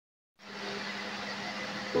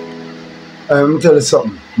Tell you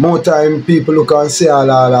something. More time people look and say all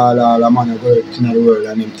man go in the world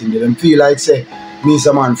and them things. Them feel like say me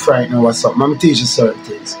some man frightened over something. I'm teach you certain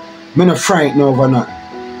things. Me not frightened over nothing.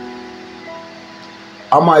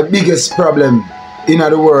 And my biggest problem in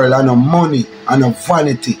the world are no money and no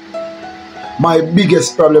vanity. My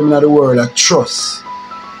biggest problem in the world are trust.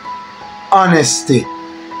 Honesty.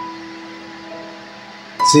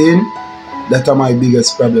 See? That are my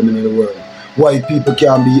biggest problem in the world. Why people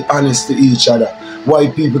can't be honest to each other. Why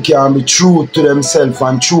people can't be true to themselves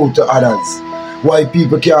and true to others. Why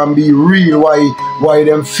people can't be real. Why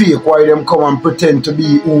them fake. Why them come and pretend to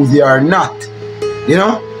be who they are not. You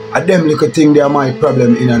know? And them little things, they are my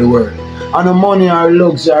problem in the world. And the money or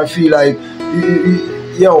luxury, I feel like,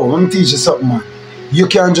 yo, let me teach you something, man. You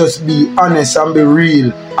can just be honest and be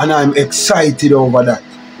real, and I'm excited over that.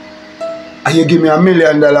 And you give me $1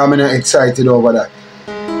 million, I'm not excited over that.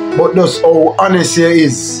 But just how honest you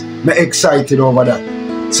is, I'm excited over that.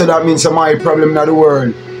 So that means my problem in the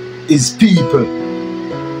world is people,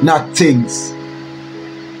 not things.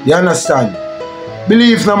 You understand?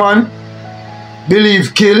 Believe, no man.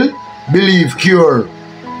 Believe kill, believe cure.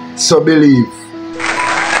 So believe.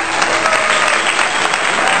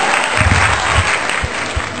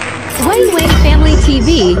 Way Family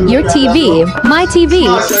TV, your TV, my TV,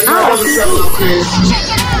 ours.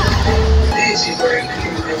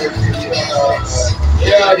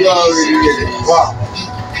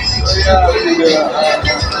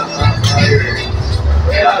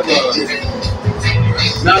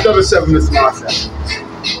 Now double 7, Mr. Master.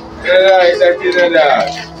 Yeah, that you know that.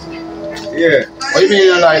 Yeah. What do you mean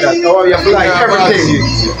you like that? Oh, you like everything.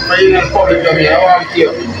 But you're not public domain. I want you.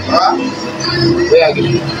 Huh? Where are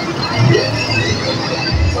you?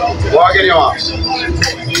 What again you want?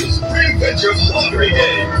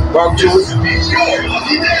 Bug juice?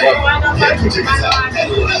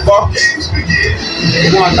 Box? You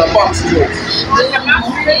want a box juice?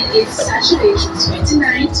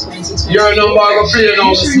 Your number I go play now,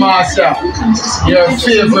 Miss Master. Your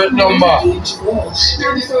favorite number.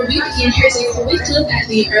 Now before we begin, here's a quick look at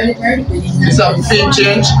the early bird winning. Is that fee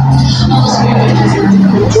change?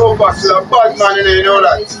 Joe Box is a bad man, you know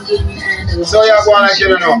that. So you're going to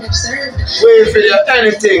get it now. Wait for you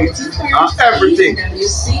anything and everything.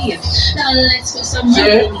 Now let's put some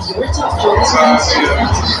money in your top drawer.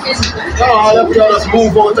 No, let me just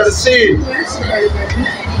move out of the scene.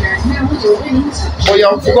 Oh, you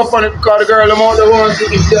have to go up on it because the girl them out there want to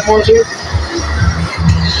get money.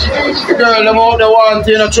 The girl them out there want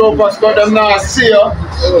to, you know, throw pass, but them not see you.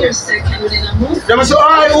 Them say,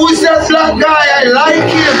 oh, who's that black guy? I like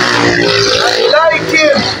him. I like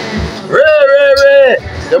him. Ray.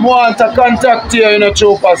 Them want to contact you, you know,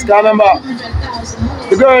 troopers. Remember,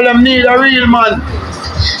 the girl them need a real man.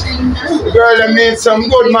 The girl them need some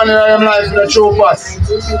good man in their life in the troopers.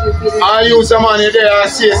 And use some money there and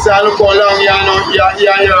say, so look how long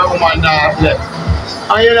you're a woman now left.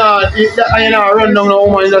 And you know, run down the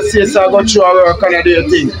woman and just say, so I go through a work and do your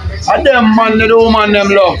thing. And them man, the woman them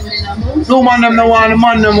love. The woman them the one, the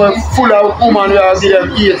man them were full of woman who give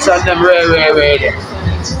them eats and them rare.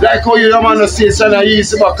 Like how you don't want to say so and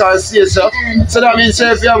easy back and say so. So that means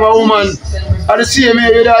if you have a woman at the same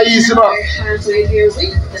age with her easy back.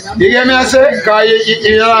 You get me I say? Because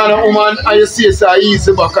you don't have a woman and you say so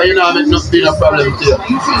easy back and you don't make nothing a problem to you.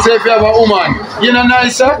 So if you have a woman, you know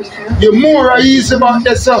nicer, you're more easy back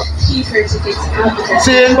there so. See,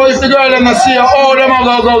 but if the girl them see you, oh them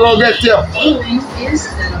are go get you.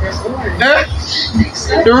 Eh?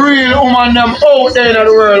 The real woman them out there in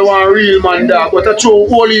the world want a real man dog, but a true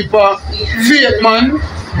whole heap of fake man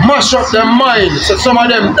mash up their mind, so some of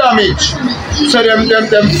them damage, so them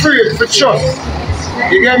afraid for trust.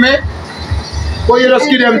 You get me? But you just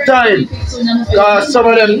give them time, because some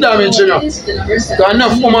of them damage, you know. Because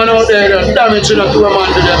enough woman out there that damage, you know, to a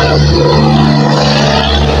man to them.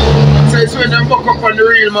 So it's when them buck up on the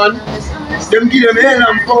real man, them give them hell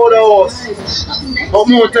and powder house. But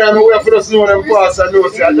more time we have to just know them pass and know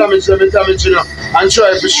say damage them, you know, and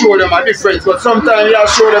try to show them a difference. But sometimes you have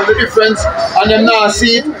to show them the difference and them not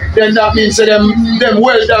see it, then that means that them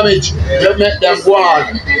well damaged. You make them go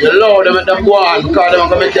on. You allow them, make them go on because they're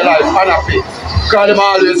going to make your life unhappy. Because them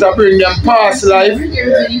always bring them past life.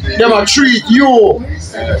 Them will treat you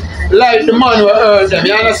like the man will earn them,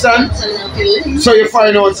 you understand? So you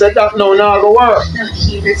find out that now not going to work.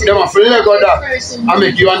 Them have to let go that and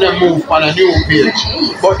make you and them move on a new page.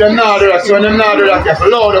 But them not do that, so when them not do that, you have to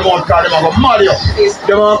allow them out because them are going to mad you.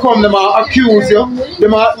 Them will come, them will accuse you.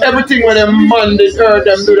 Them will, everything when them man did hurt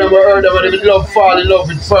them, do them will hurt them, when they love fall in love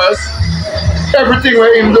with first. everything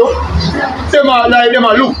where him do, them are like them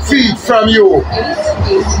a look feed from you.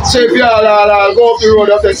 So if you all go up the road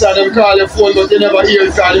up there and them call your phone but you never hear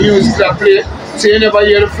it because the music that play, so you never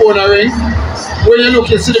hear the phone ring. When you look,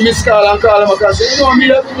 you see the missed call and call them and say, you know me,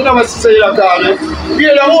 you never say you call me.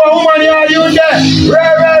 You know who woman are you there?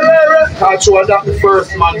 Ray. Catch what that the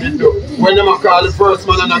first man did do. When them call the first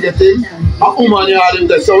man and I get him, a woman you are him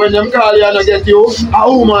there. So when them call you and I get you, a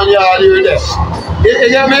woman you are you there. You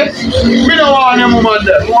get me? We don't want them woman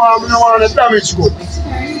there. We don't want the damage good.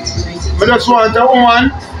 We just want a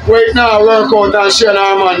woman right now work out and share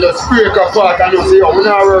our man just break apart and you say, oh, we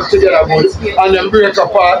not work together good and then break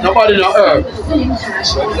apart, nobody not hurt.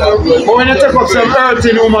 But when you take up some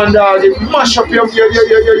hurting woman dog, it mash up your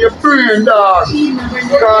brain dog.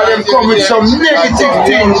 Because them come with some negative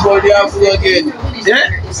things. Yeah?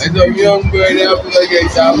 And the young boy they have to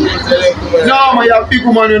get no man, you have big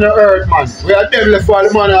woman in the earth man. We are them left for the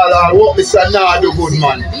man all what me say now do good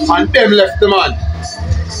man. And them left the man.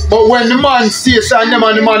 But when the man sees and them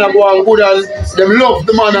and the man are going good and them love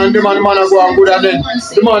the man and them and the man are going good and then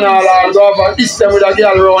the man all go over this time with a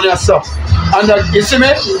girl around here so. And you see me?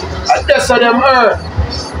 And that's how them hurt.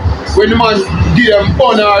 When the man give them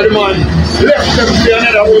fun or the man left them to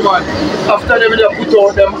another woman after them they put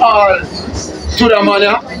out them all to the man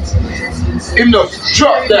him just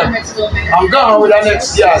drop them and go with the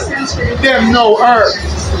next girl. Them now hurt.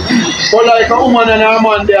 But like a woman and a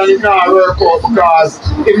man there and it not work out because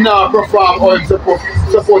him not perform how he's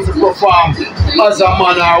supposed to perform as a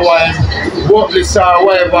man or wife, worthless or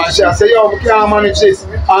whatever, and she say, yo, we can't manage this,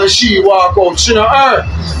 and she walk out, she not hurt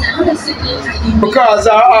because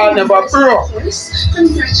her heart never broke.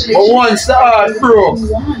 But once the heart broke,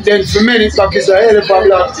 then for many like it's a hell of a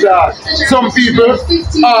blood clot. Some people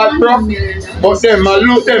heart broke, but them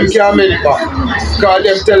can't make it back because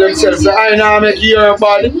them tell themselves, I now make your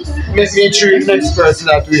body, make me treat the next person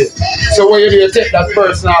that way. So what you do, you take that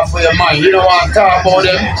person off for your mind. You don't want to talk about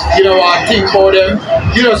them, you don't want to think about them,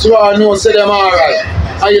 you just want to know, say them alright,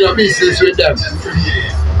 and you do business with them.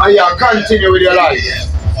 And you continue with your life.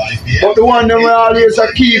 But the one them will always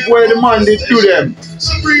keep where the man did to them.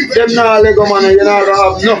 Them not let go man and you're not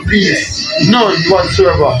going to have no peace, none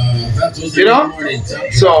whatsoever. You know?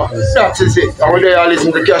 So that is it. I want you to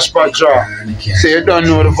listen to Cash Pot Draw. So you don't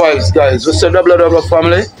know the vibes, guys. We say double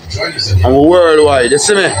family and we're worldwide. You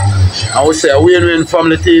see me? And we say a win-win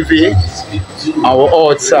family TV and we're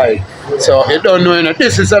outside. So you don't know, you know,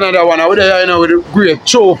 this is another one. I would you know with the great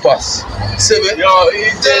choppers. See me? Yo,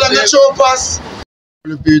 tell them the choppers.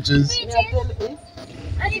 The peaches.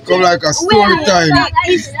 Come like a story time.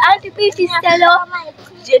 Auntie Peaches tell us.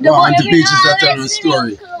 Well, Auntie Peaches are telling a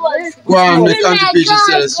story. Go on, let Auntie Peaches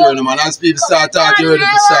tell a story, man. As people start talking, you're ready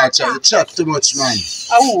to start chat. You chat too much, man.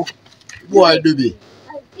 Oh. Boy, do be.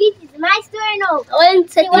 Peaches, my story now.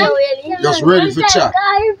 Just ready for chat.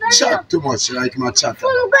 Chat too much, like my chat.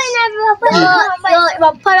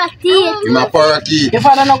 My parakeet. My parakeet. Your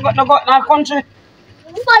father no go country?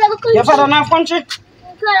 Your father no country?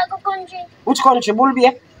 Which country?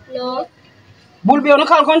 Bulbia? No. Bulbia no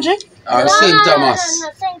call country? Or St. Thomas.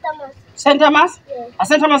 St. Thomas. St. Thomas? Yeah. A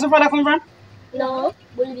St. Thomas your father come from? No.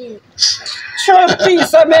 Bulbia. Sure, please,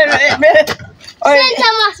 St.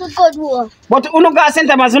 Thomas is good one. But you no go St.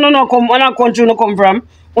 Thomas, you no come, what country you come from?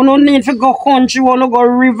 You no need to go country, you no go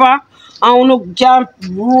river, and you no can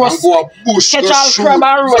roast, catch all crab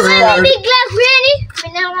and roast crab. Big glass really?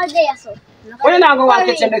 We never there so. Why you not go and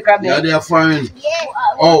catch the crab Yeah, there? they are fine. Yeah.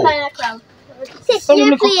 Oh. What kind of crab? Some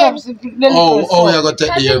little crabs. Oh, you're going to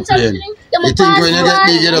take the airplane. You think when you get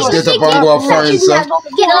big, you just get up and go foreign, sir?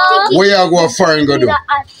 Where you go foreign go do?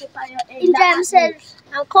 In themselves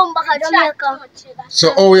and come back to Jamaica.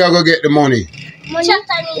 So how you going to get the money?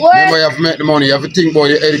 Remember, you have to make the money. You have to think about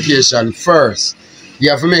your education first. You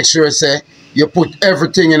have to make sure, say, you put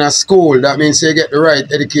everything in a school. That means you get the right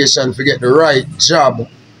education to get the right job.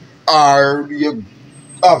 Or you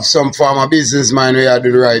have some form of business mind where you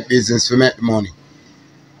do the right business to make the money.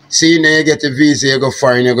 See, then you get a visa, you go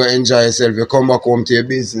foreign, you go enjoy yourself, you come back home to your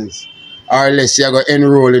business. Or unless you go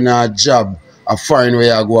enroll in a job, a foreign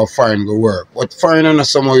where you go, a foreign go work. But foreign is not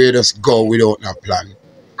somewhere you just go without no plan.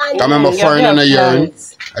 I remember foreign in a yearn.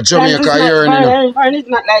 A Jamaica a yearn, you know. Foreign is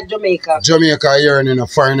not like Jamaica. Jamaica a yearn, you know.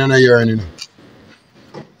 Foreign in a yearn, you know.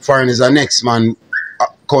 Foreign is a next man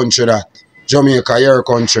country that. Jamaica your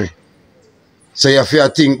country. So you have to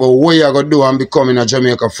think about what you going to do and becoming a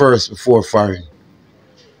Jamaica first before foreign.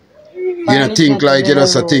 You know, think like you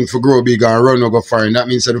just a think for grow big and run or go foreign. That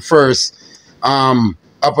means that the first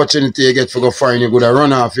opportunity you get for go foreign, you go to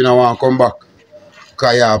run off, you don't want to come back.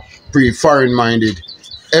 Because you are pre-foreign minded.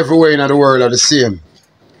 Everywhere in the world are the same.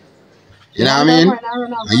 You know what I mean?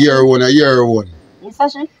 A year one.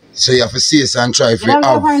 So you have to see it and try if you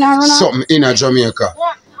have something in a Jamaica.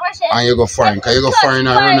 And you go foreign. Because you go foreign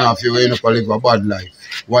and run off, you end up live a bad life.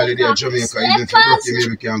 While you're there in Jamaica, even if you're lucky,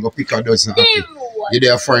 maybe you can go pick a dozen happy. You're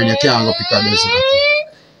there foreign, you can't go pick a dozen happy.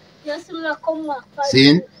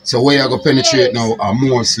 See? So where you go penetrate now are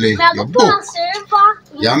mostly your book.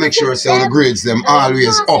 You make sure so the grades them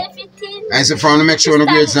always up. And so from the make sure the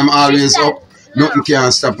grades them always up, nothing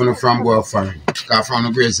can stop you from going foreign. Because from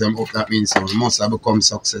the grades them up, that means you must have become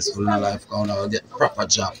successful in life, because you get proper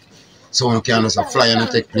job. So you can just fly and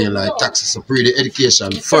take plane like taxi. So pre the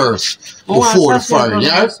education first before the foreign,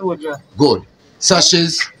 yeah? Good.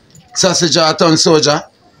 Sausage are turn soldier.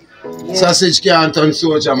 Yeah. Sausage can't turn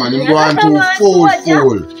soldier, man. You go on to full.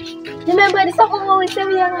 Remember the song when we say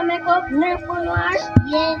we are gonna make up Nerf on our?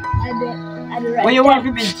 Yeah, I do right. What you want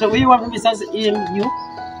to be? So what you want to be sausage you?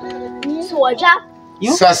 Soldier.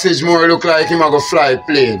 You? Sausage more look like him a go fly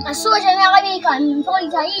plane. A soldier never make him, so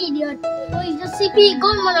he's an idiot. So he's just CP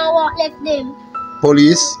gunman and walk like them.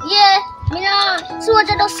 Police? Yeah, me know.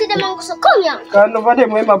 Soldier just see them and go so come here. Can't over them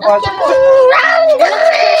when my part.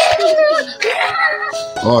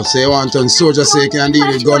 Oh, so you want to soldier so you can deal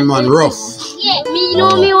with gunman rough? Yeah, me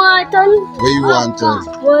know me want to. Where you want to?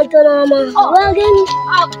 Want to wagon.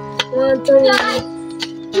 Want to.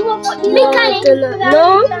 You want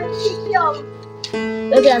no?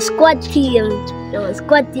 Look at a squad team. No,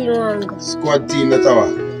 squad team want go. Squad team that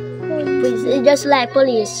one? It's just like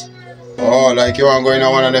police. Oh, like you want to go in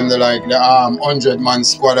one of them, the 100-man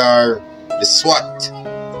squad or the SWAT.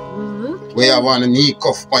 Where you want a knee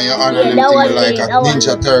cuff on your hand and them thing like a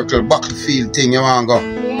Ninja Turtle battlefield thing you want to go.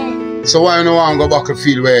 Yeah. So why you don't want to go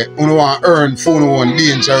battlefield where you don't want to earn phone one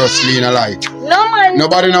dangerously in a life? No man.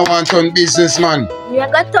 Nobody no want to turn businessman. You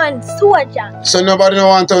got to turn soldier. So nobody no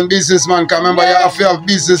want to turn businessman, because remember you have to have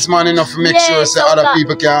businessman enough to make sure so other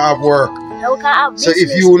people can have work. So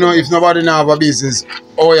if nobody now have a business,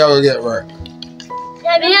 how you gonna get work? Or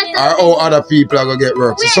how other people are gonna get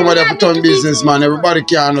work? So somebody have to turn businessman, everybody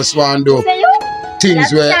can't just want to do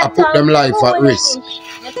things where I put them life at risk.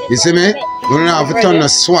 You see me? We don't have to turn a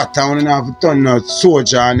SWAT and we don't have to turn a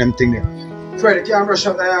soldier and them thing there. Freddy, can't brush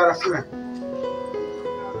up the yard for me.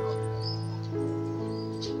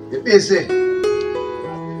 You busy?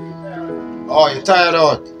 Oh, you tired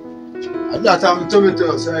out? I got some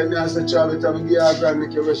tomato, so I have to try to give you a grand,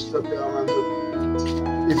 make you rush it up there, man.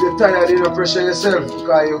 If you're tired, you don't pressure yourself,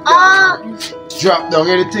 because you can drop down.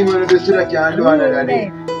 Anything when you do today, you can do another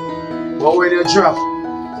day. But when you drop,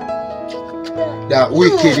 that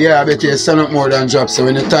wicked, yeah, I bet you stand up more than drop. So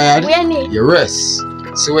when you're tired, you rest.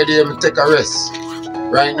 So when you able to take a rest.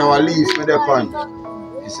 Right now, I leave me there pan.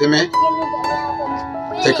 You see me?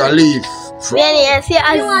 Take a leave. Really, if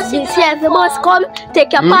the bus come,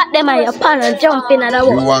 take your part them and your pan and jump in at the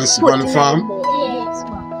wall. You want to go on the farm? Yes,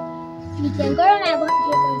 man. You can go on a back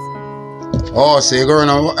gate. Oh, so you go on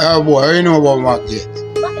a boy, I know about back gate.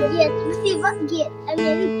 Back gate, you see back gate, and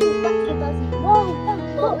then you put back gate and say,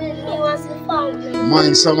 whoa, when he wants to farm.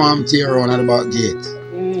 Mind someone tear around at the back gate.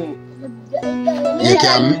 You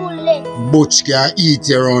can, Butch can eat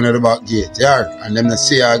you around at the back gate, yeah? And them they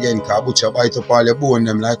say again, because Butch bite up all your bone,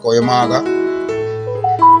 them like how your maga.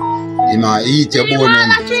 He might eat your bone,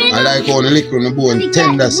 and like how you lick on the bone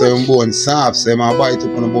tender, so your bone soft, so you might bite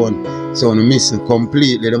up on the bone. So you miss it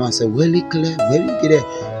completely. They might say, well, lick there.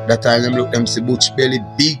 That time them look, them see Butch belly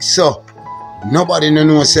big, so nobody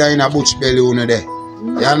know say in a Butch belly on there.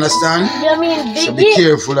 You understand? You mean big? So be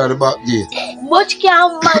careful at the back gate. Butch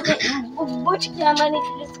can't manage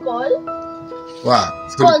the skull. What?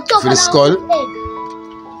 For the skull?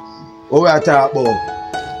 What we are talking about?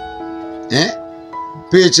 Eh?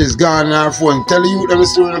 Peaches gone on our phone. Tell you them the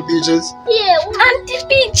story of Peaches? Yeah, Auntie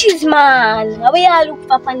Peaches, man. We all look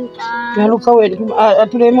for Panica. You look away.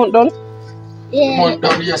 Today month done? Yeah. Month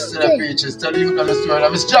done yesterday, Peaches. Tell you them the story.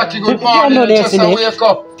 Miss Jackie, good morning. Just a wake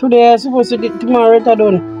up. Today I'm supposed to do tomorrow it's done.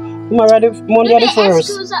 Tomorrow the Monday the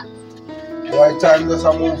 1st. Why time does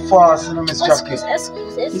I move fast, you know, Miss Jackie?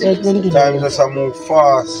 Time does I move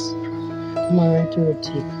fast. Tomorrow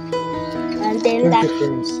 30. And then that.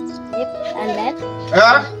 Yep, and that.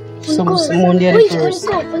 Huh? Some Monday the 1st.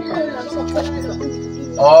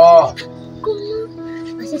 Oh.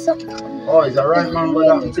 Oh, it's a ripe mango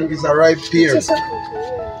that I think it's a ripe pear.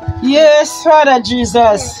 Yes, Father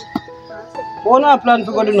Jesus. What I plan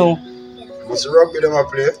to go to now? Must rugby them a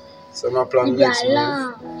play. So I plan next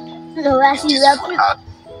month. No, I see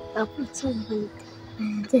I put something.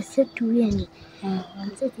 Just set to really.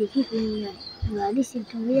 So they give me listen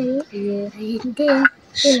to really. And then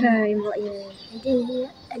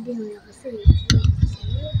I didn't say it.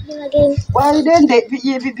 again. Well, then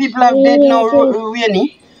people have dead now,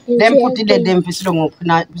 really. Them put the dead, them sit down up in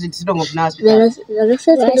the hospital.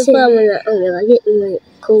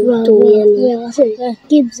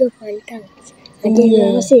 Gives up and thanks. And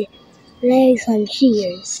then I say, likes and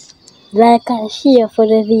shares. Like and share for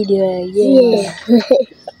the video, yeah.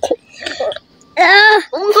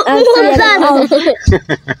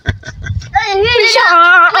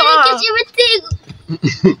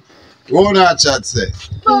 What that chat say?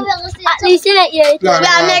 At least you let you Plan.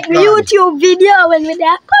 make YouTube video when we're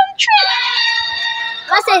that country.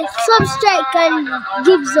 I say subscribe and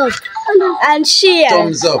gives up and share.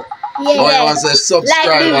 Thumbs up. Yeah. Or you want to say subscribe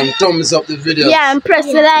Like and thumbs up the video. Yeah, and press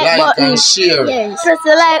the like button. And share. Yes. Press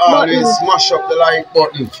the like Always button. smash up the like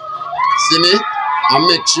button. See me? And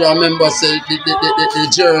make sure I remember say the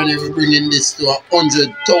journey we're bringing this to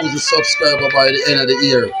 100,000 subscribers by the end of the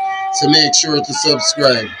year. So make sure to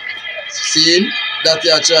subscribe. See? That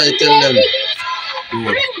you try to tell them.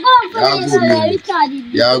 Good.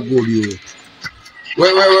 Yeah, good you.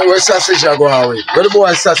 Where sausage are going with? Where the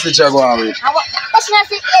boy sausage are going with? That's not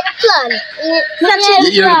the plan.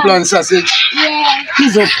 You hear the plan sausage? Yeah.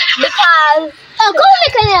 He's up. Because come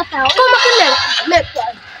make a nail now. Come make a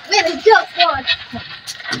nail. Wait a just one.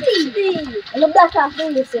 I'm black off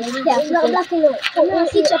in this. Yeah, not black in it. Come on,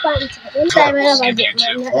 sit up and eat. One time I never get my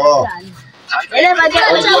plan. I never get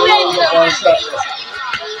what I want.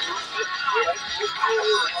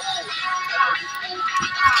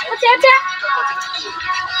 What's that?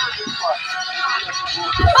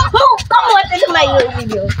 Oh, come on, this is my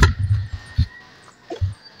video.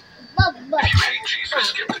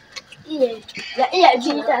 Yeah,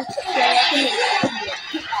 Jesus.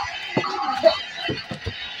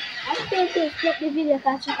 I think the video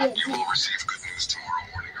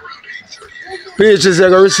Peaches, you're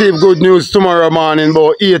going to receive good news tomorrow morning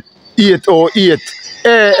about 8:08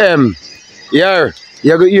 a.m. Yeah,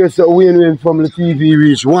 you're going to hear some win-win from the TV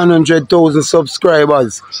reach 100,000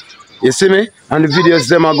 subscribers. You see me? And the videos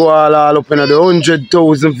them are go all up in the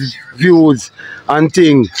 100,000 views and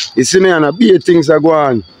things. You see me? And the big things are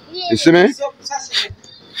going. You see me?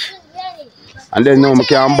 And then now I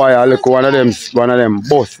can buy a little one of them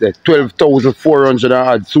bus there. 12,400 I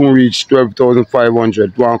had soon reach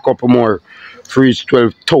 12,500. One couple more to reach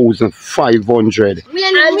 12,500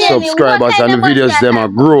 subscribers, and the videos them are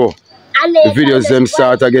grow. The videos them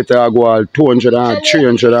start to get to go all 200 odd,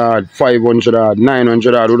 300 odd, 500 odd,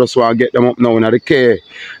 900 odd. We just want to get them up now in the K,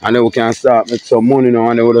 and then we can start make some money now,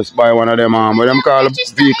 and then we just buy one of them what them call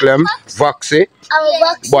vehicle them Vaxi.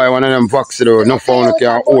 Buy one of them Vaxi though. No phone we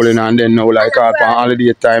can hold in, and then now like all on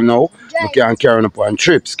holiday time now, we can carry up on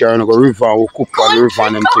trips, carry on go river, we cook on the river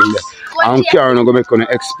and them thing there. And carry on go make on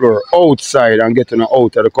explore outside and get on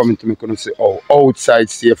out of the community, make on say outside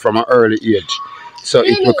stay from an early age. So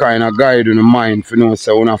it will kind of guide in the mind for know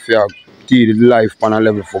so we have to deal with life on a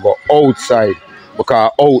level for go outside.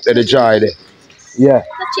 Because out of the joy there. Yeah.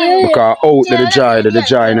 Because out of the joy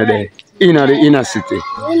in the in the inner city.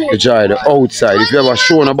 The joy the outside. If you ever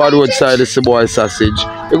shown a bad outside it's a boy sausage.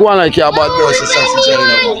 You go on like your bad boy sausage.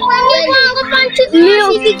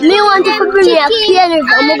 Me want to bring you a Cane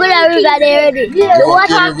River. I'm going to river there already. Cane River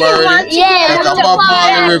already? Yeah. Like a Bob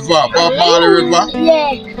Marley River. Bob Marley River?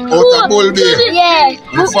 Yeah. Out of Bull Bay? Yeah.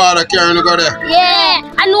 Your father carrying to go there? Yeah.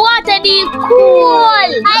 And water is cool.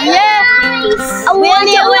 Yeah.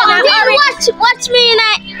 Watch me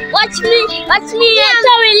tonight. Watch me.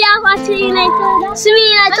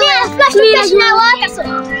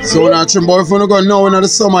 So when I trim boy, if you go now in the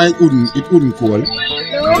summer it wouldn't cold.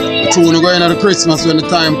 So when you go in the Christmas when the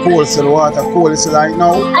time cold, so the water cold, it's like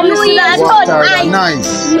now. Water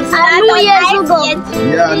nice.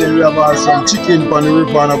 Yeah, and then we have some chicken on the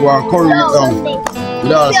river and I go and curry it down.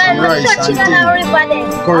 With all some rice and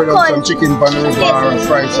things. Curry down some chicken on the river and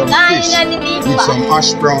fry some fish with some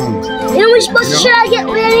hash browns. You know which bus should I get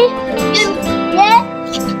ready? Yeah?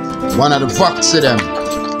 One of the Vaxi them.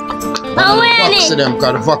 Vaxi them,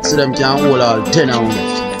 because the Vaxi them can hold all 10 ounces.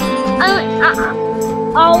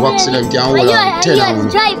 Vaxi them can hold all 10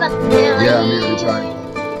 ounces. Yeah, I'm here to drive.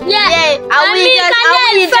 Yeah, and we just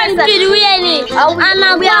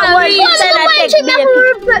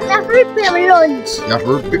prepare lunch. You have to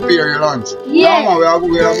prepare your lunch. Yeah. No,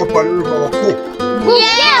 we have to go on the river and cook.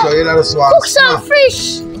 Yeah. So you just want cook some fish.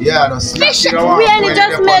 Yeah, the fish. Really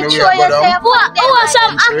just make sure you have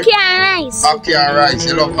some ackee and rice. Ackee and rice.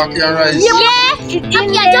 You love ackee and rice? Yeah.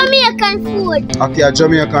 Ackee Jamaican food. Ackee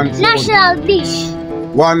Jamaican food. National dish.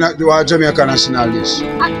 One Jamaican national dish.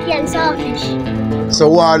 Ackee and saltfish. So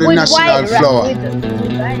what are the national flower?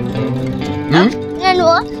 And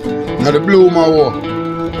what? Now the blue mawo.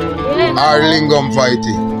 Or lingam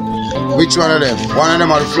fighty. Which one of them? One of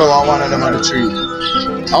them are the flower, one of them are the tree.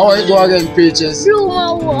 How it go again, Peaches?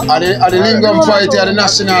 Are the Lingam Vitae the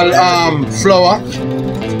national flower?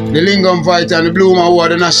 The Lingam Vitae and the Blue Mahu are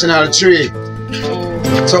the national tree.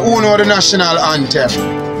 So who know the national anthem?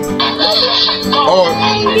 Oh,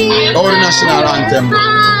 the national anthem.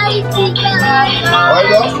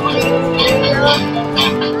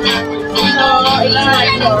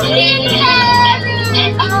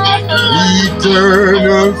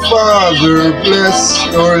 Eternal Father, bless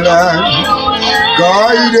your land.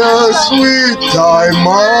 Guide us with thy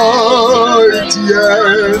mighty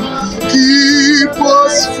hand. Keep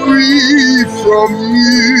us free from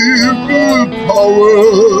evil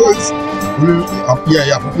powers.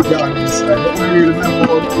 Yeah, put that on this side. But we really remember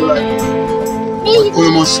how to like. We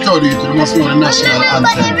must study it, we must know the national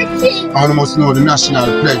anthem. And we must know the national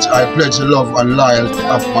pledge. I pledge love and loyalty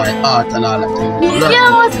of my heart and all that thing.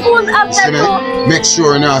 Make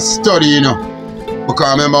sure you study, you know.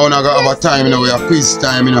 Because remember when I got our time, you know, we have quiz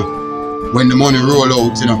time, you know. When the money roll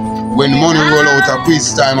out, you know. When the money roll out at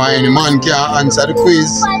quiz time and any man can't answer the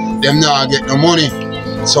quiz, them not get no money.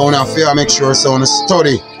 So when I feel make sure so when I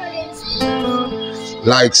study.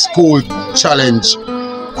 Like school challenge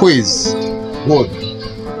quiz. Good.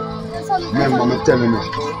 Remember me telling you.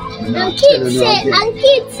 I'm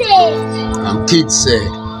kids say.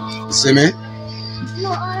 You see me?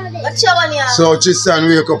 So Tristan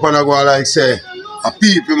wake up and I go like say, I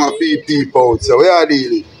peep out. So where are you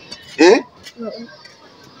dealing? Eh?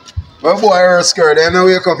 Well boy her skirt, they don't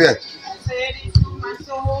wake up yet.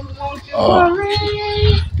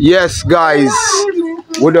 Yes guys.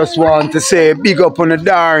 We just want to say big up on the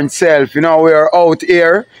darn self. You know, we are out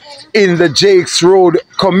here in the Jakes Road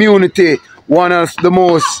community. One of the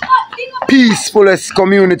most peacefulest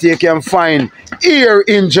community you can find here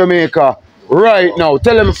in Jamaica right now.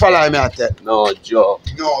 Tell them to follow me at that. No joke.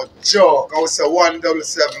 No joke. I was say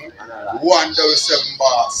 177, 177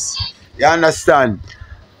 boss. You understand?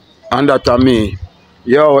 And that are me.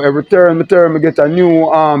 Yo, every term I get a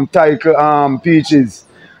new title Peaches.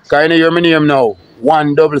 Can you hear my name now?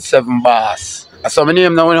 177 boss. That's my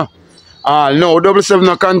name now, you know. No, 77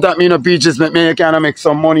 no contact me, no Peaches, me can make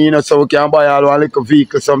some money, you know, so we can buy all one little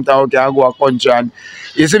vehicle sometime, we can go a country and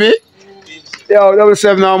you see me? Yo,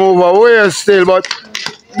 77 now move away still, but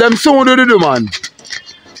them so do man.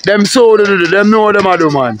 Them so do, them know them I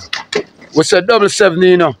do man. We said 77,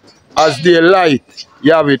 you know, as they light,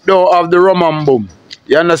 you have it, don't have the rum and boom.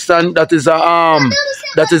 You understand? That is a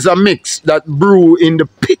mix that brew in the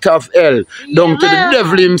pit of hell down to the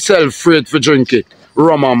devil himself afraid for drink it.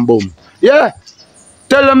 Rum and boom. Yeah?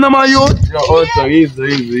 Tell them my youth. Yo, also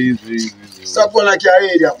easy. Stop going like you're an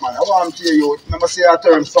idiot, man. I want to hear you. Remember say a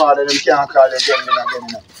term father, them can't call you again.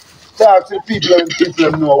 Talk to the people and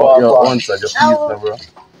people know what yo, once I just bro.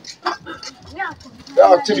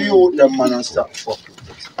 Talk to the youth them man and stop fucking.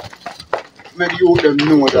 Make you them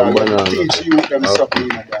know that. Teach you them something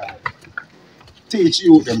like that. Teach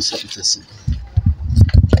you them something to see.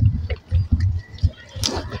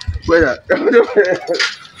 Wait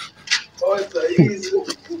oh, it's so easy.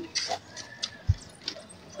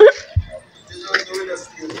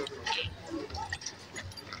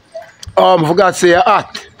 I forgot to say a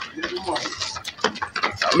hat.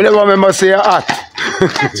 I never remember say a hat.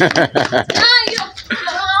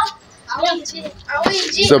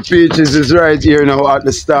 So Peaches is right here now at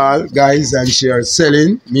the stall, guys, and she is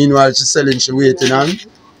selling. Meanwhile, she's selling, she's waiting on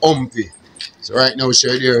Umpy. So right now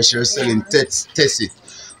she's there, she's selling Tessie.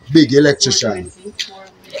 Big electrician.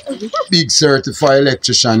 Big certified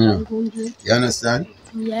electrician, you know. You understand?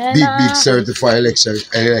 Yeah. Big certified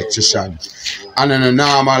electrician. And then a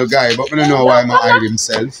normal guy, but I don't know why I hide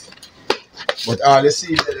himself. But all you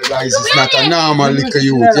see the guys is not a normal little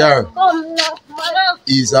youth, yeah.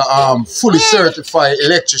 He's a fully certified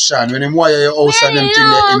electrician. When him wire your house and them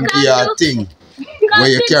thing, him thing where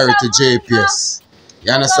you carry to JPS.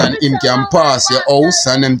 You understand? Him can pass your house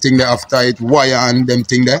and them thing there after it wire and them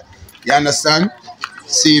thing there. You understand?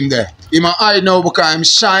 See him there. Him a hide now because I'm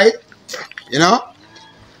shy. You know?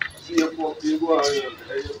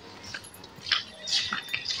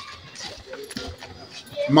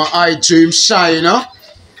 My eye to him shy, you know?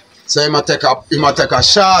 So he might take a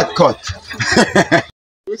shortcut.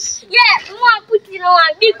 Yeah, I put it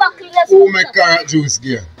on big bucket. Who make carrot juice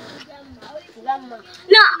here? No, I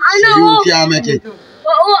know. So you can't make it. No, I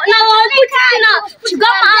put it on.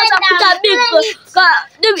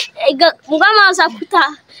 Grandma has put a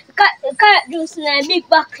carrot juice in a big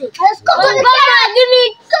bucket. Grandma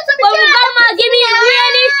give me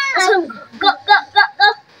really. Go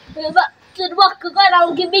to the bucket, go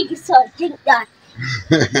down, give me some. Drink that.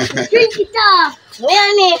 Drink it up.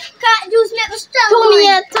 Really? Cat juice make me strong.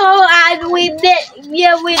 Tomato and with that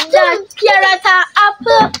carrot and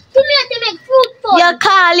apple. Tomato make fruit punch. You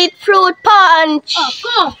call it fruit punch. Oh,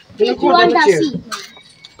 come on. You want to see?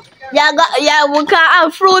 We can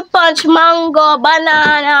have fruit punch, mango,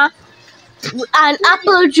 banana, and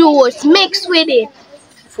apple juice mixed with it.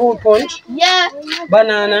 Fruit punch? Yeah.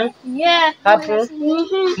 Banana? Yeah. Apple?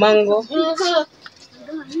 Mango?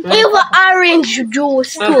 Even orange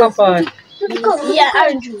juice too. Yeah,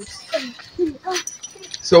 orange juice.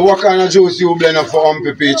 So what kind of juice you blend up for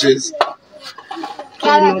Humpy Peaches?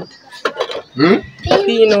 Peanut.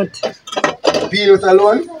 Peanut. Peanut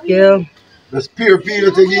alone? Yeah. Just pure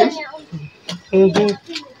peanut again?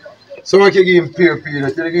 So what you give him pure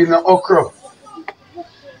peanut? You give him the okra?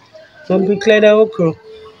 Don't be clear the okra.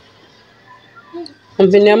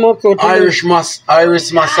 Irish mass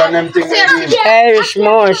and them things. Irish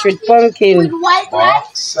mash with pumpkin.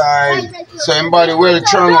 Backside. So everybody well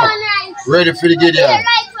turned up. Ready for the Gideon.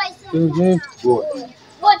 Good.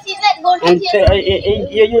 And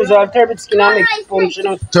you use all turbot skin and make punch, you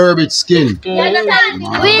know. Turbot skin. Yeah,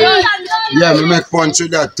 we make punch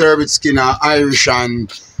with that turbot skin and Irish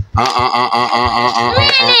and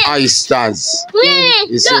oysters.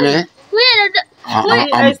 You see me?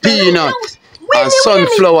 And peanut. And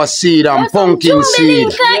sunflower seed and pumpkin seed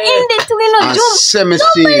and sesame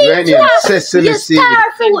seed, right? Sesame seed,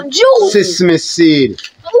 sesame seed,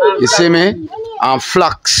 you see me? And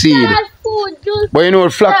flax seed. But you know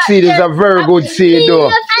flax seed is a very good seed though.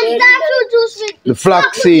 The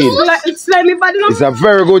flax seed is a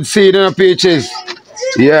very good seed in the Peaches.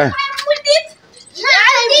 Yeah.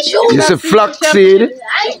 You see flax seed?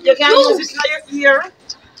 You can use it in your ear.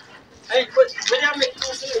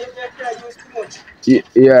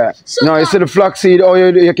 Yeah. No, you see the flax seed, oh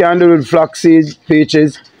you can do the flax seed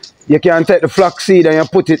Peaches. You can take the flax seed and you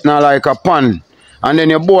put it in like a pan. And then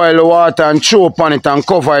you boil the water and throw upon it and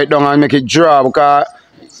cover it down and make it dry because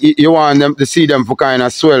you want them to see them for kind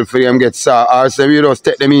of swell for them get soft. Or so you just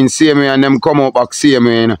take them in same way and them come out back same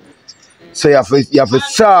way. You know? So you have to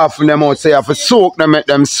soften them out, so you have to soak them, make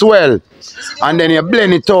them swell. And then you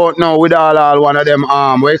blend it out now with all one of them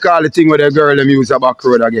what you call the thing with the girl them use a back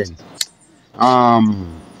road again?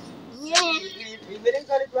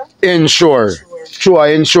 Ensure. Throw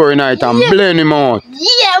Ensure night and blend them out.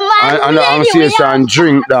 Yeah, man. And see and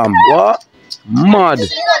drink them. What? Mad.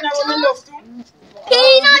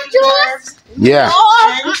 Peanut juice. Yeah.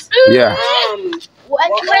 Yeah. When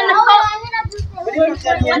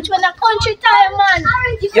the country time, man.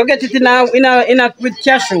 You get it in a with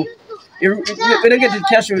cashew. You don't get it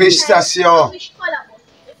cashew. Pistachio.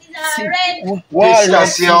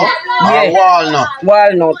 Pistachio. Yeah. Walnut.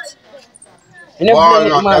 Walnut.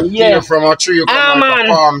 Walnut, that came from a tree, like a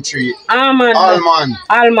palm tree. Almond.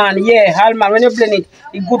 Almond, yeah, almond. When you blend it,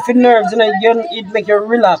 it's good for nerves, you know, it make you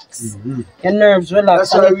relax. Your nerves relax.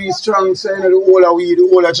 That's why we strong, saying the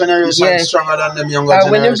older generation is stronger than them younger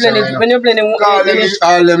generation. When you blend it,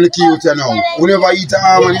 all them look cute, you know. We never eat an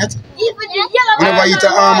almond yet. We never eat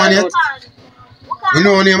an almond yet. You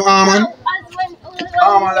know name almond?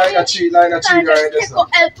 Almond like a tree right there.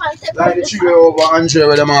 Like the tree over Andre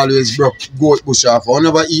where them always broke goat bush off. I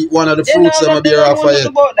never eat one of the fruits that I bear off of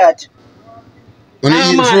it. When you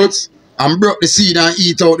eat the fruits and broke the seed and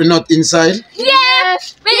eat out the nut inside? Yeah,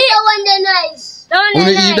 but you want the nice. When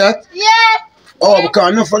you eat that? Yeah. Oh,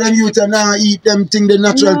 because enough of them youth now eat them thing, the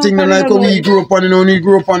natural thing, like how we grew up on, you know, we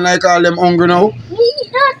grew up on like all them hungry now.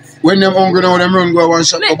 When them hungry now, them run go one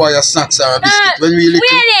shop go buy a snacks or a biscuit. When we little,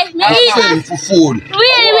 and spend for food. We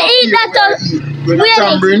eat that. When the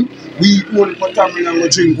tambourine, we eat only for tambourine and we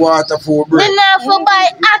drink water for bread. We never buy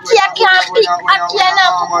ackee, I can't pick ackee, and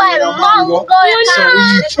never buy mango. So we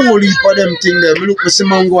eat only for them thing there. We look, we see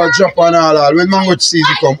mango a drop and all. When mango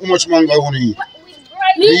season come, how much mango you want to eat?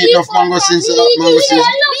 We eat enough mango since the mango season.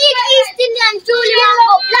 We eat East Indian, Julie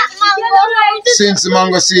mango, black mango. Since the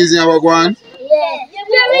mango season, you go on? Yeah.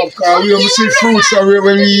 Because we see fruits when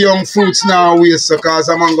we young fruits now waste because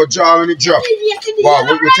a mango jar when it drop. Wow,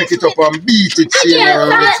 we take it up and beat it. Because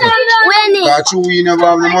we never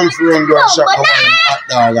have the money for run to a shop and buy a hot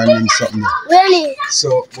dog and then something.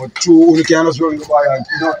 So, but true, we can just run to buy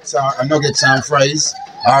a nuggets and fries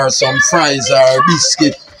or some fries or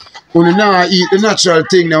biscuit. When you now eat the natural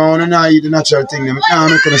thing now, when you now eat the natural thing, now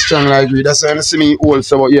I'm making a strong like you. That's why you see me old,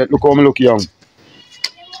 so but yet look how I look young.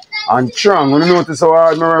 And strong, when you notice how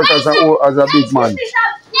hard I work as a big man.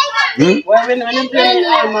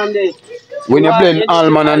 When you blend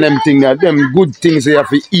almond and them things, them good things they have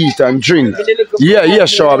to eat and drink. Yeah,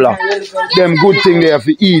 Shabla. Them good things they have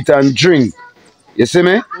to eat and drink. You see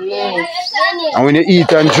me? Yes. And when you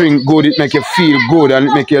eat and drink good, it make you feel good and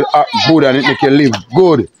it make you act good and it make you live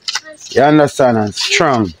good. You understand? And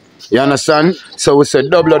strong. You understand? So we say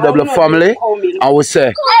double family and we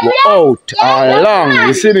say we out and long.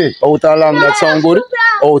 You see me? Out and long, that sound good?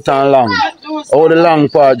 Out and long. How the long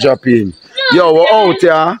part drop in. Yo, we're out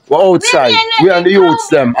here. We're outside. We and the youths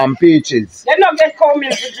them and peaches. They not get cow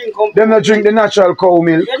milk to drink. Them not drink the natural cow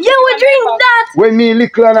milk. You will drink that. When me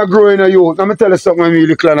little and I grow in a youth, let me tell you something, when me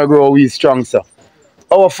little and I grow, we strong, sir.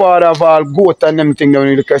 Our father have all goat and them thing when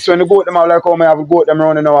we little. So when the goat them have like how I have a goat them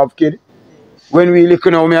around and now have kid. When we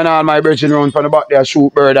little now, me and all my brethren around from the back there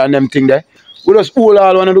shoot bird and them thing there. We just hold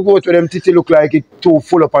all one of the goat with them titty look like it too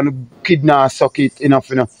full up and the kid now suck it enough,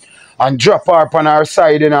 you know. And drop her up on our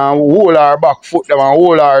side, you know, and hold our back foot them and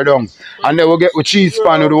hold her down. And then we get the cheese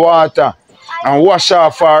pan with the water and wash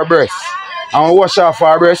off our breast. And we wash off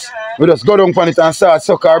our breast, we just go down on it and start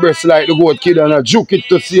suck our breast like the goat kid and juke it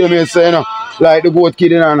to see me, say, you know, like the goat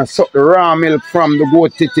kid, you know, and suck the raw milk from the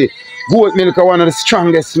goat titty. Goat milk is one of the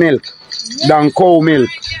strongest milk than cow milk.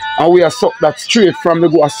 And we are suck that straight from the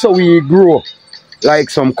goat. So we grow like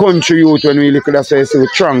some country youth when we look at that, so you see we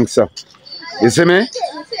strong, so. You see me?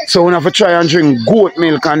 So we have to try and drink goat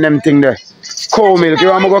milk and them thing there. Cow milk. You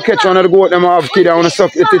want to go catch one of the goat them have kid and want to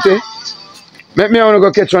suck the titty? Make me want to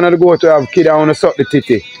go catch one of the goat to have kid and want to suck the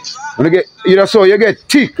titty. You so you get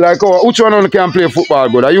thick like oh, which one can play football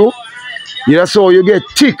good? Are you? You so you get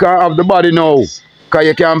thick and have the body now. Because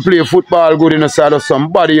you can play football good in the side of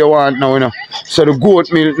somebody you want now, you know. So the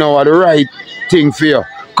goat milk now are the right thing for you.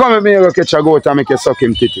 Come with me, you go catch a goat and make you suck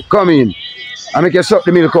him titty. Come in. And make you suck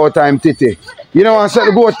the milk out time titty. You know what I said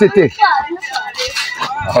the goat titty?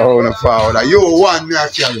 Oh no father. You want me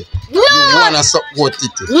actually. No. You wanna suck goat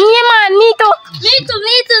titty. Me man, me too. Me too.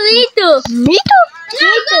 Me too.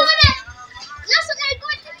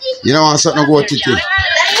 You don't want to suck no goat titty. You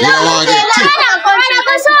don't want to get thick.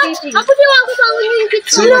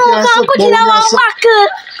 So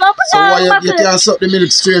why you can suck the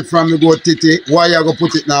milk straight from the goat titty? Why you go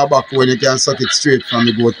put it in our back when you can suck it straight from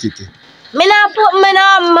the goat titty? Me not put my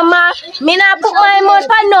mouth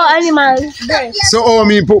on no animal. So how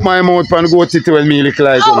me put my mouth on goat titty when me look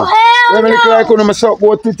like you know? When me look like you know, I suck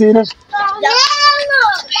goat titty, you know?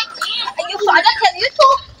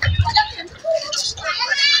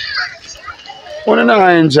 When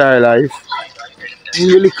I enjoy life,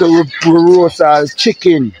 you look at roast all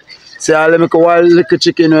chicken. Say I make a wild little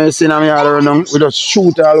chicken when you see me all around, we just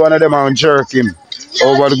shoot all one of them and jerk him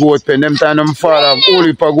over the goat pen. Them time them father have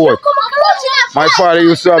only per goat. My father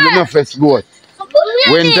used to have the toughest goat.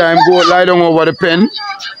 When time goat lie down over the pen,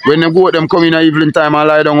 when the goat them come in the evening time and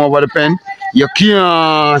lie down over the pen, you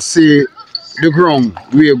can't see the ground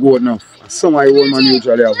where you goat enough. Some of the old man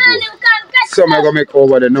usually have goat. Some are going to make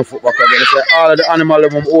over the enough back again. They say all of the animals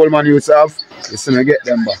them old man used to have, you see me get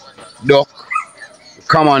them back. Duck,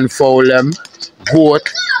 common fowl them,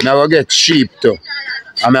 goat, and I go get sheep too.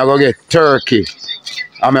 And I go get turkey.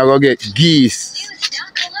 And I go get geese.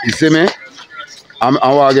 You see me? And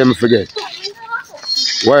what again forget?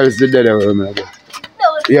 Where is the dead one?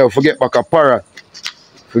 Yeah, forget back a parrot.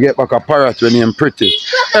 Forget back a parrot when you're pretty.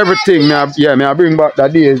 Everything, I bring back the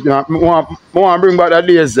days. I want to bring back the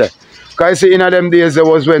days there. Because you see, in them days there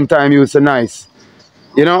was when time used to nice.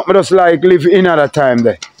 You know, I just like live in at that time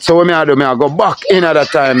there. So what I do, I go back in at that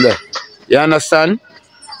time there. You understand?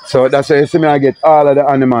 So that's why you see me I get all of the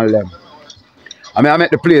animal them. I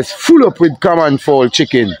make the place full up with common fowl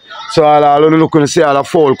chicken. So all you look and see all the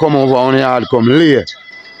fowl come over on the yard come lay.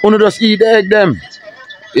 You just eat the egg them.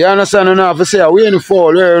 You understand? You have to say, we in the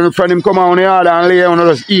fowl, from them come on the yard and lay, you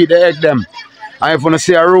just eat the egg them. And if you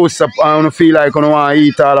see a roast up and you feel like you want to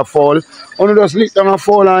eat all the fowl, you just lick down a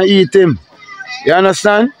fowl and eat him. You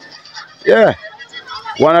understand? Yeah.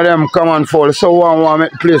 One of them common fowl. So one want to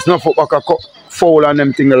make the place not for back a fowl and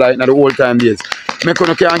them things like that the whole time days. Make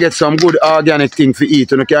you can get some good organic thing to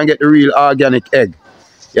eat. You can get the real organic egg.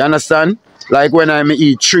 You understand? Like when I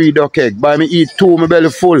eat 3 duck egg, but I eat 2, my belly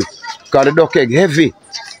full. Because the duck egg heavy.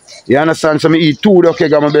 You understand? So I eat 2 duck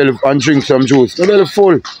egg on my belly and drink some juice. My belly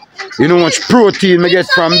full. You know how much protein I get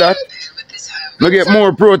from that? I get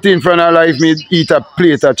more protein from that life me eat a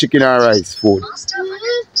plate of chicken and rice food.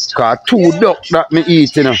 Because 2 duck that me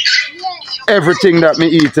eat, you know. Everything that me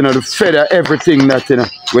eat, you know, the feather, everything that, you know,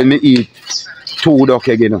 when me eat 2 duck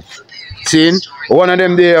egg, you know. See? One of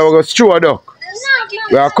them there, we go stew a duck.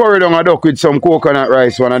 We are curry down a duck with some coconut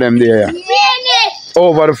rice, one of them there.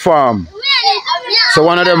 Over the farm. So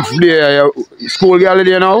one of them there, school girl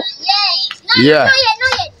there now? Yeah.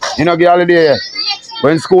 You know girl there?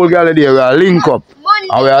 When school girl there, we are link up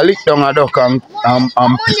And we are lick down a duck and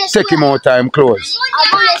take him out time close.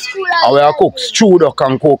 And we are cook stew duck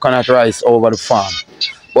and coconut rice over the farm.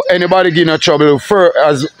 But anybody getting trouble for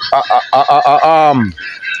as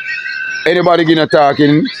anybody getting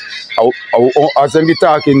talking, as them get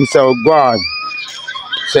talking, so go on.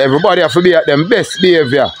 So everybody have to be at them best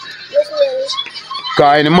behavior.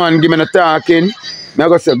 Because any man give me the talking, I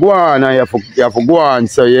go say go on and you have to go on,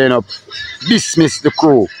 so you end up dismiss the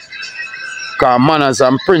crew. Because manners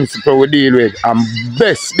and principle we deal with, and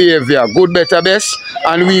best behavior, good, better, best,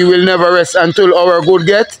 and we will never rest until our good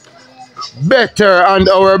get better and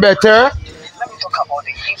our better.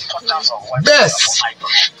 Best.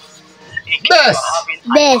 Best.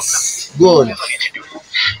 Best. Good.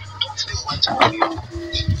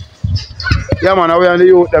 Yeah man, we on the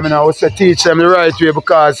youth them now, we say teach them the right way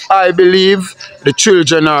because I believe the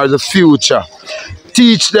children are the future.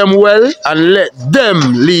 Teach them well and let them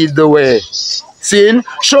lead the way. See?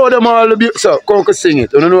 Show them all the beauty. So, Coco sing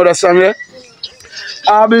it. You don't know that song there?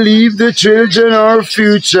 I believe the children are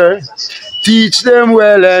future. Teach them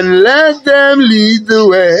well and let them lead the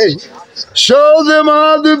way. Show them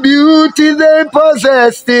all the beauty they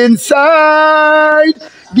possess inside.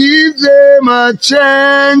 Give them a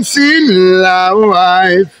chance in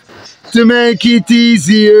life to make it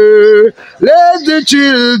easier. Let the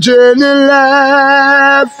children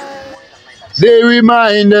laugh. They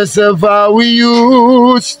remind us of how we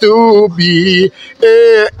used to be.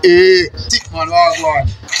 Tick man, go on.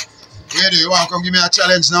 Ready? You want to come give me a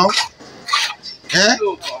challenge now? Eh?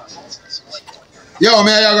 Yo,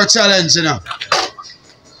 me I got a challenge, you know.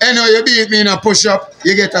 Anyway, you beat me in a push-up,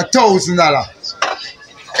 you get $1,000.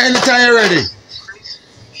 Anytime you're ready.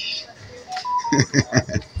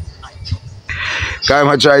 Come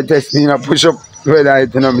and try to test me in a push-up when I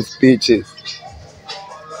turn on my speeches.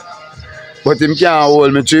 But him can't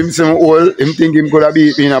hold me. Him see me hold, him think him could have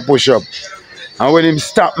beat me in a push-up. And when him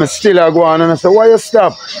stop me, still I go on and I say, why you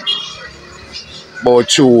stop?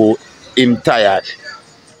 But you, him tired.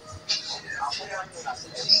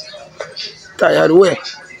 Tired way.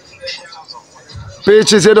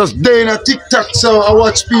 Peaches, you just day in a TikTok, so I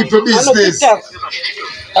watch people business. I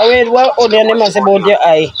wait, what other name is about your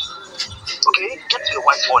eye? Okay, get the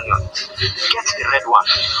white onion. Get the red one.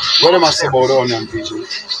 What am I saying about the onion,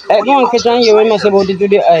 Peaches? I go and catch on you, what am I saying about it to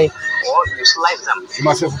the eye? Or you slice them. You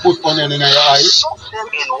must have put onion in your eye. Soak them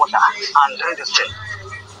in water and drink the thing.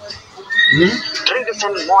 Drink the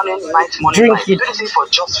thing morning, night, Drink night. it. Do the thing for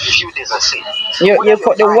just a few days, I say. You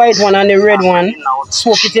cut the white one and the red one,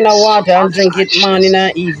 soak it in the water and drink it morning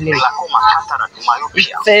and evening. Glaucoma, cataract,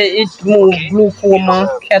 myopia. Say it move glaucoma,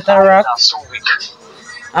 cataract,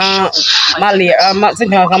 malaria,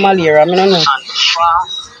 malaria, I don't know. And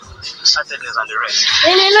Saturdays and the rest.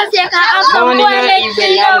 Morning and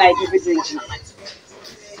evening and night if you drink it.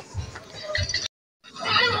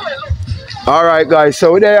 Alright guys,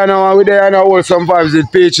 so we're there now hold some vibes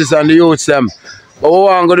with Peaches and the youths them. But we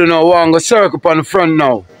want to do now, we want to circle on the front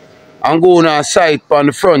now. And go on a side on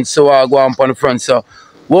the front, so I go on the front. So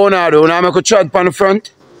what want to do? Now make a chat on the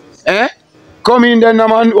front? Eh? Come in then man,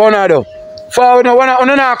 what want to do? Forward now, want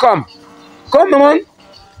to come? Come man.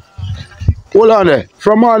 Hold on there.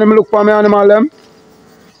 From morning me look for me animal them.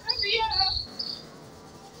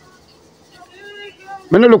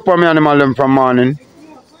 Me no look for me animal them from morning.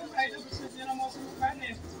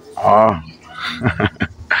 Ah.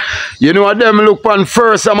 You know what them look on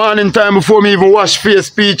first a morning time before me even wash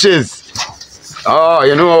face Peaches. Oh,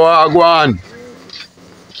 you know what I go on.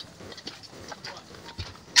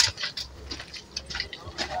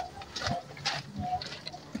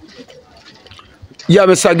 Yeah,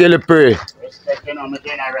 Mr. Gilly pray.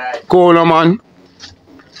 Cool, no, man.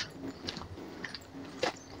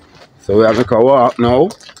 So we have to walk now.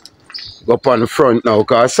 Go up on the front now,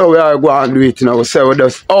 because so we are going to do it now. We say we're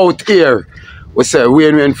just out here. We say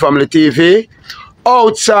Win Family TV.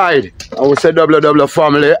 Outside. And we say WW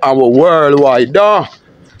Family and we're worldwide. Duh.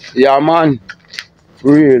 Yeah, man.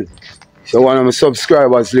 Real. So one of my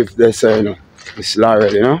subscribers live there, so you know. Miss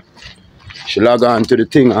Laurel, you know. She log on to the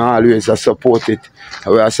thing and always I support it.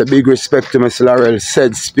 And we have a big respect to Miss Laurel,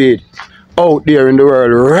 said speed. Out there in the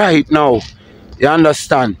world right now. You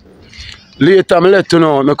understand? Later, I let you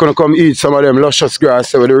know, I'm going to come eat some of them luscious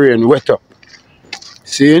grass with the rain wet up.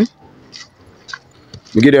 See?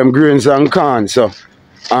 I give them greens and corn, so,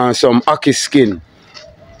 and some ackee skin.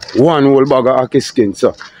 One whole bag of ackee skin,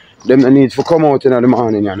 so them need to come out in the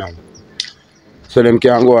morning, you know. So them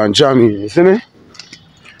can go and jam in, you see me?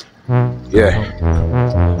 Yeah.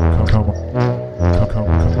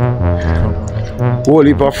 Whole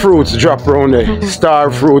heap of fruits drop around there. Star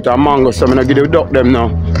fruit and mango, so I'm going to give the duck them now.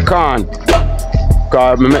 Corn.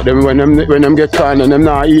 Cause I met them when them get kind and them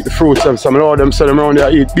not eat the fruits. Some of them sell them around there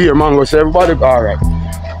eat beer, mango, so everybody alright.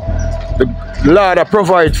 The Lord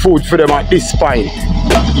provide food for them at this point.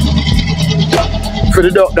 For the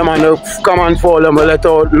duck them and the come and fall them let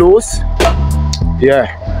out loose. Yeah.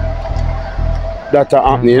 That's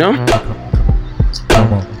happening, you know?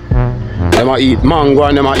 Them a eat mango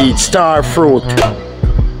and them a eat star fruit.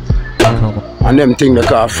 And them thing they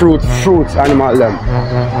call fruits animal them.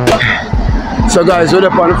 So guys, we're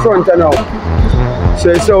up on the front now.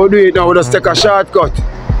 So we do it now, we just take a shortcut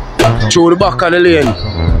through the back of the lane.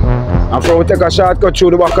 And from we take a shortcut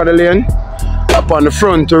through the back of the lane, up on the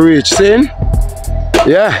front to reach, see?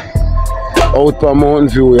 Yeah. Out for Mountain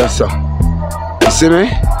View, yes sir. You see me?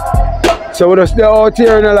 So we just stay out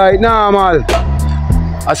here in the light normal.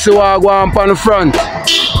 I see what I go on the front.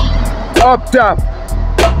 Up top.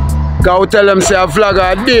 Cause we tell them say a vlog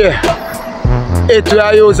a day. It we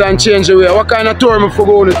are use and change the way. What kind of tour we for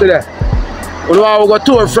go on today? We want to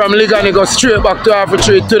go tour from Ligani go straight back to Harvard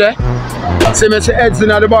Street today. See me see Eds in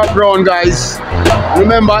the background guys.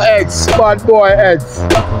 Remember Eds, bad boy Eds.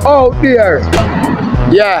 Out there.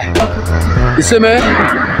 Yeah. You see me?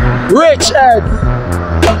 Rich Eds.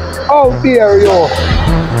 Out there yo.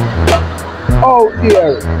 Out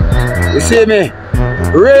there. You see me?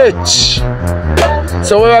 Rich.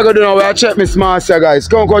 So what we're going to do now, we're check Miss Marcia guys.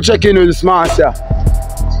 Come go check in with Miss Marcia.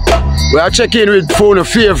 We're checking with phone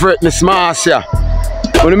favorite Miss Marcia.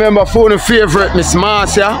 Remember phone favorite Miss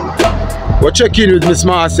Marcia? We're checking with Miss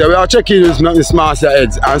Marcia. We are checking with Miss Marcia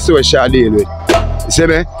heads and see what she'll deal with. You see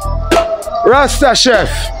me? Rasta Chef.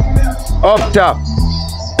 Up top.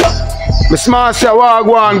 Miss Marcia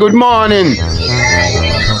Wagwan, good morning.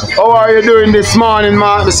 How are you doing this morning,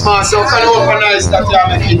 Miss Marcia? What kind of organize that you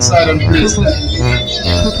have inside of the place?